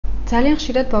ძალიან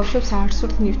ხშირად ბავშვებს არ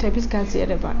სურთ ნივთების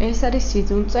გაზიარება. ეს არის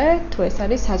სიძუნწე, თუ ეს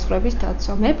არის საზღვრების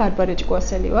დაცვა. მე ბარბარე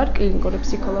ჭკუასელი ვარ, კლინიკური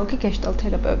ფსიქოლოგი, გეშტალტ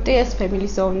თერაპევტი. ეს family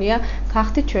zone-ია,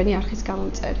 გახდით ჩვენი არხის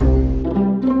გამომწერი.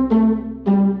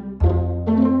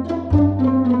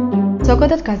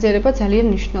 ზოგადად გაზიარება ძალიან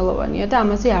მნიშვნელოვანია და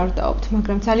ამაზე არ ვდაობთ,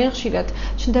 მაგრამ ძალიან ხშირად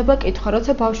ჩნდება კითხვა,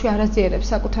 როცა ბავშვი არ აზიარებს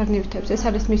საკუთარ ნივთებს, ეს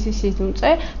არის მისი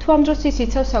სიძუნწე, თუ ამ დროს ის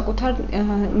იცავს საკუთარ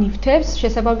ნივთებს,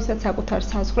 შესაბამისად საკუთარ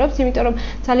საზღვრებს, იმიტომ რომ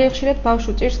ძალიან ხშირად ბავშვი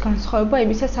უჭირს განსხვავება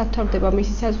იმისა, სად თავდება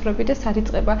მისი საზღვრები და სად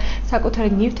იწყება საკუთარი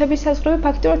ნივთების საზღვრები,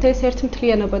 ფაქტობრივად ეს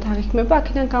ერთმთლიანობად აღიქმება,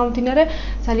 აქედან გამომდინარე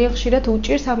ძალიან ხშირად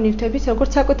უჭირს ამ ნივთების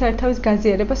როგორც საკუთარი თავის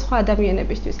გაზიარება სხვა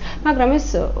ადამიანებისთვის, მაგრამ ეს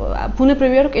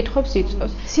ბუნებრივია, რომ კითხვებს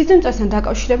იწვევს. სიძუნწესთან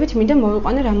დაკავშირებით მინდა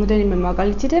მოვიყვანე რამოდენიმე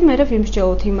მაგალითი და მე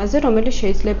ვიმსჯელოთ იმაზე, რომელიც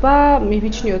შეიძლება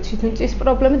მივიჩნიოთ სიძუნწის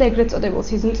პრობლემა და ეგრეთ წოდებულ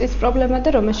სიძუნწის პრობლემა და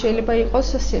რომელიც შეიძლება იყოს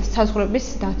საზღვრების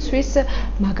დაცვის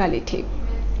მაგალითი.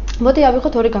 მოდი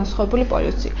ავიღოთ ორი განსხვავებული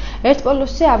პოლუსი. ერთ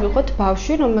პოლუსზე ავიღოთ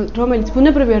ბავშვი, რომელიც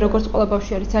ბუნებრივია როგორც ყველა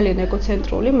ბავშვი არის ძალიან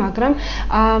ეგოცენტრული, მაგრამ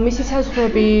მისი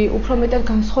საზღვრები უფრო მეტად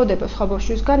განსხვავდება სხვა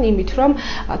ბავშვისგან იმით, რომ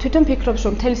თვითონ ფიქრობს,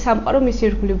 რომ მთელი სამყარო მის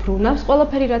ირგვლივ ბრუნავს,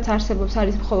 ყველაფერი რაც არსებობს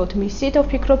არის მხოლოდ მისი და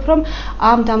ვფიქრობ, რომ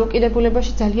ამ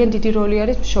დამოკიდებულებაში ძალიან დიდი როლი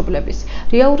არის მშობლების.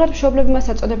 რეალურად მშობლები მას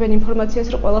აწოდებენ ინფორმაციას,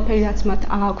 რომ ყველაფერი რაც მათ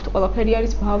აქვთ, ყველაფერი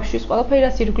არის ბავშვის, ყველაფერი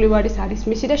რაც ირგვლივ არის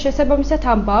მისი და შესაბამისად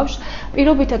ამ ბავშვს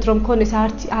პირობითად რომ მქონეს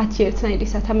ერთნაირი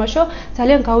სათამაშო,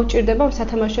 ძალიან გაუჭირდება ამ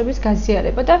სათამაშოების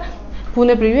გაზიარება და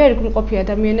ბუნებრივია ერთგულყოფი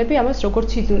ადამიანები ამას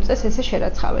როგორც სიძუნწეს ესე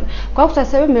შერაცხავენ. გვაქვს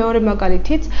ასევე მეორე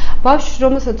მაგალითიც, ბავშვს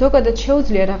რომელსაც ზოგადად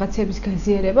შეუძლია რაღაცების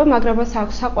გაზიარება, მაგრამ მას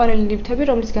აქვს საყვარელი ნივთები,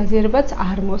 რომლის გაზიარებაც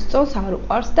არ მოსწონს, არ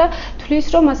უყვარს და თვლის,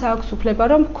 რომ მას აქვს უფლება,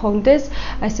 რომ ჰქონდეს,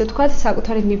 ასე ვთქვათ,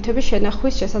 საკუთარი ნივთების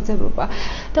შენახვის შესაძლებლობა.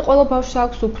 და ყველა ბავშვს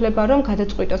აქვს უფლება, რომ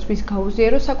გადაწყვიტოს, ვის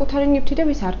გაუზიაროს საკუთარი ნივთი და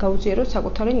ვის არ გაუზიაროს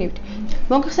საკუთარი ნივთი.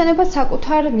 მოგეხსენებათ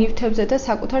საკუთარ ნივთებზე და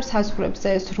საკუთარ საზღვრებზე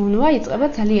ეს რუნვა იწყება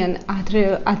ძალიან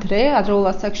ადრეულ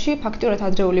ასაკში, ფაქტიურად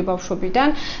ადრეული ბავშვობიდან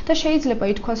და შეიძლება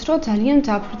ითქვას, რომ ძალიან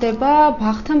მძაფრდება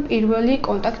ბაღთან პირველი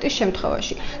კონტაქტის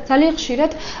შემთხვევაში. ძალიან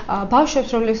ხშირად ბავშვებს,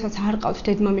 რომლებსაც არ ყავთ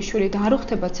დედმამიშვილი და არ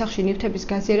უხდებათ სახლში ნივთების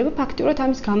გაზიარება, ფაქტიურად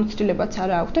ამის გამოცდილებაც არ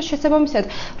აქვს და შესაბამისად,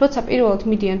 როცა პირველად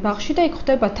მიდიან ბაღში და იქ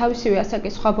ხდება თავისივე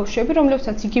ასაკის სხვა ბავშვები,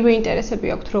 რომლებსაც იგივე ინტერესები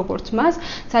აქვთ როგორც მას,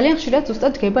 ძალიან ხშირად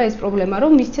ზუსტად დგება ეს პრობლემა,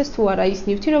 რომ მისცეს თუ არა ის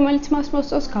ნივთი, რომელიც მას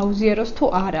მოსწონს, გაუზიაროს თუ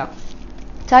არა.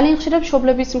 ძალიან ხშირად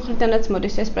მშობლების მხრიდანაც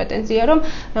მოდის ეს პრეტენზია, რომ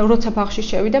როცა ბაღში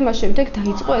შევიდა, მას შემდეგ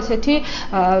დაიწყო ესეთი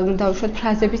დაუშვათ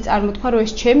ფრაზების წარმოთქმა, რომ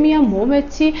ეს ჩემია,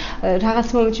 მომეცი, რაღაც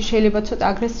მომენტში შეიძლება ცოტა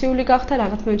აგრესიული გახდა,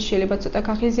 რაღაც მომენტში შეიძლება ცოტა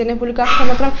გაღიზიანებული გახდა,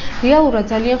 მაგრამ რეალურად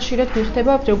ძალიან ხშირად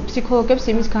გვიხდება ფსიქოლოგებს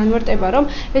იმის განმარტება, რომ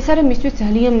ეს არის მისთვის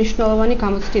ძალიან მნიშვნელოვანი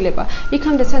გამოცდილება.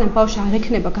 იქამდე სანამ ბავშვს არ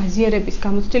ექნება გაზიარების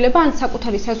გამოცდილება, ან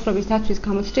საკუთარი საზღვრების დაცვის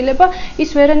გამოცდილება, ის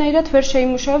ვერანაირად ვერ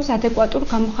შეიმუშავებს ადეკვატურ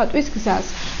გამოხატვის გზას.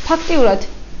 ფაქტიურად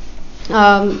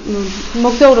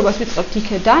მოგზაურობას ვიწყებთ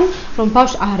იქედან, რომ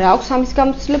ბავშვს არ აქვს ამის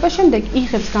გამოცდილება, შემდეგ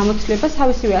იღებს გამოცდილებას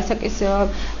თავისივე ასაკის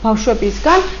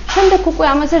ბავშვებისგან, შემდეგ უკვე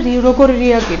ამაზე როგორ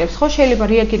რეაგირებს, ხო შეიძლება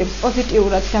რეაგირებს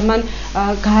პოზიტიურად და მან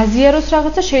გააზიაროს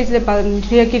რაღაცა, შეიძლება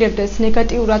რეაგირებდეს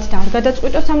ნეგატიურად და არ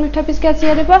გადაწყვიტოს ამ ნივთების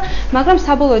გაზიარება, მაგრამ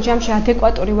საბოლოო ჯამში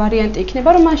ადეკვატური ვარიანტი იქნება,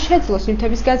 რომ მან შეძლოს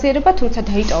ნივთების გაზიარება, თუმცა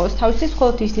დაიტოვოს თავისი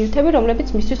მხოლოდ ის ნივთები, რომლებიც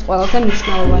მისთვის ყველაზე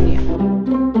მნიშვნელოვანია.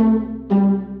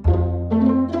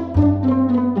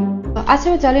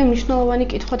 ასევე ძალიან მნიშვნელოვანი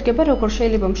კითხვა დგება, როგორ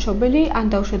შეიძლება მშობელი ან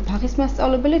დაუშვათ ბაღის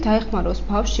მასწავლებელი დაეხმაროს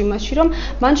ბავშვს იმაში, რომ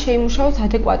მან შეიმუშაოს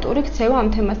ადეკვატური ქცევა ამ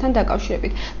თემასთან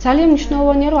დაკავშირებით. ძალიან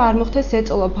მნიშვნელოვანია, რომ არ მოხდეს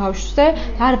ზეწოლა ბავშვზე,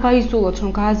 არ ვაიძულოთ,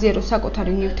 რომ გააზიაროს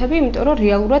საკუთარი ნივთები, იმიტომ რომ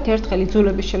რეალურად ერთხელ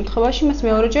იძულების შემთხვევაში მას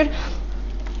მეორეჯერ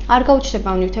არ გაუჩნდება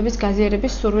ამ ნივთების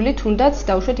გაზიარების სურვილი, თუნდაც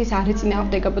დაუშვათ ის არ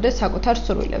ეწინააღმდეგებოდეს საკუთარ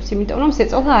სურვილებს, იმიტომ რომ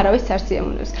ზეწოლა არავის არ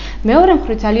სიამოვნებს. მეორე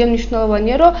მხრივ ძალიან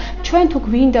მნიშვნელოვანია, რომ ჩვენ თუ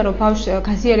გვინდა, რომ ბავშვს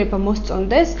გაზიარება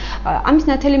მოსწონდეს, ამის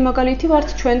ნათელი მაგალითი ვართ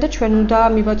ჩვენ და ჩვენ უნდა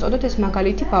მივაწოდოთ ეს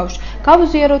მაგალითი ბავშვს.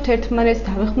 გავუზიაროთ ერთმანეთს,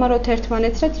 დავეხმაროთ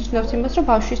ერთმანეთს, რაც ნიშნავს იმას, რომ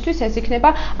ბავშვისთვის ეს იქნება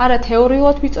არა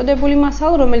თეორიულად მიწოდებული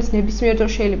მასალა, რომელიც ნებისმიერ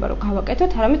დროს შეიძლება რომ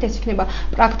გავაკეთოთ, არამედ ეს იქნება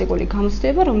პრაქტიკული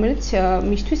გამოცდილება, რომელიც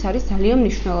მისთვის არის ძალიან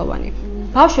მნიშვნელოვანი.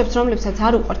 ბავშვებს, რომლებსაც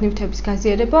არ უყვართ ნივთების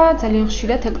გაზიარება, ძალიან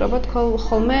ხშირად ეკრებათ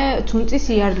ხოლმე ძუნწის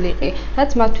იარლიყი,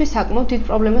 რაც მათთვის საკმაოდ დიდ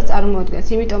პრობლემას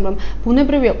წარმოადგენს, იმიტომ რომ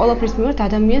ბუნებრივია ყველაფრის მიმართ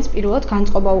ადამიანს პირველად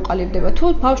განწყობა უყალიბდება. თუ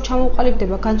ბავშვს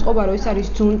ჩამოუყალიბდება განწყობა, რომ ეს არის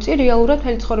ძუნწი, რეალურად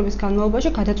მთელი ცხოვრების განმავლობაში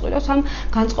გადაწყვიტავს ამ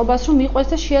განწყობას, რომ მიყვეს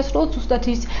და შეასრულოს ზუსტად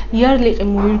ის იარლიყი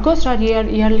მოირგოს, რა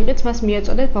იარლიყიც მას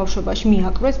მიაწოდეთ ბავშვობაში,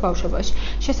 მიაკრეს ბავშვობაში.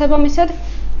 შესაბამისად,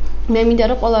 მე მინდა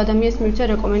რომ ყველა ადამიანს მივცე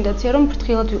რეკომენდაცია, რომ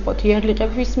ფრთხილად ვიყოთ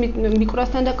იარლიყების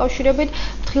მიკროსთან დაკავშირებით,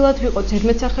 ფრთხილად ვიყოთ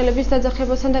ზედმეტსახელების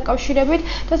დაძახებასთან დაკავშირებით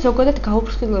და ზოგადად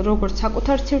გავუფრთხილოთ როგორც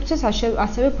საკუთარ სივრცეს,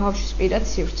 ასევე ბავშვის პირად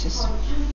სივრცეს.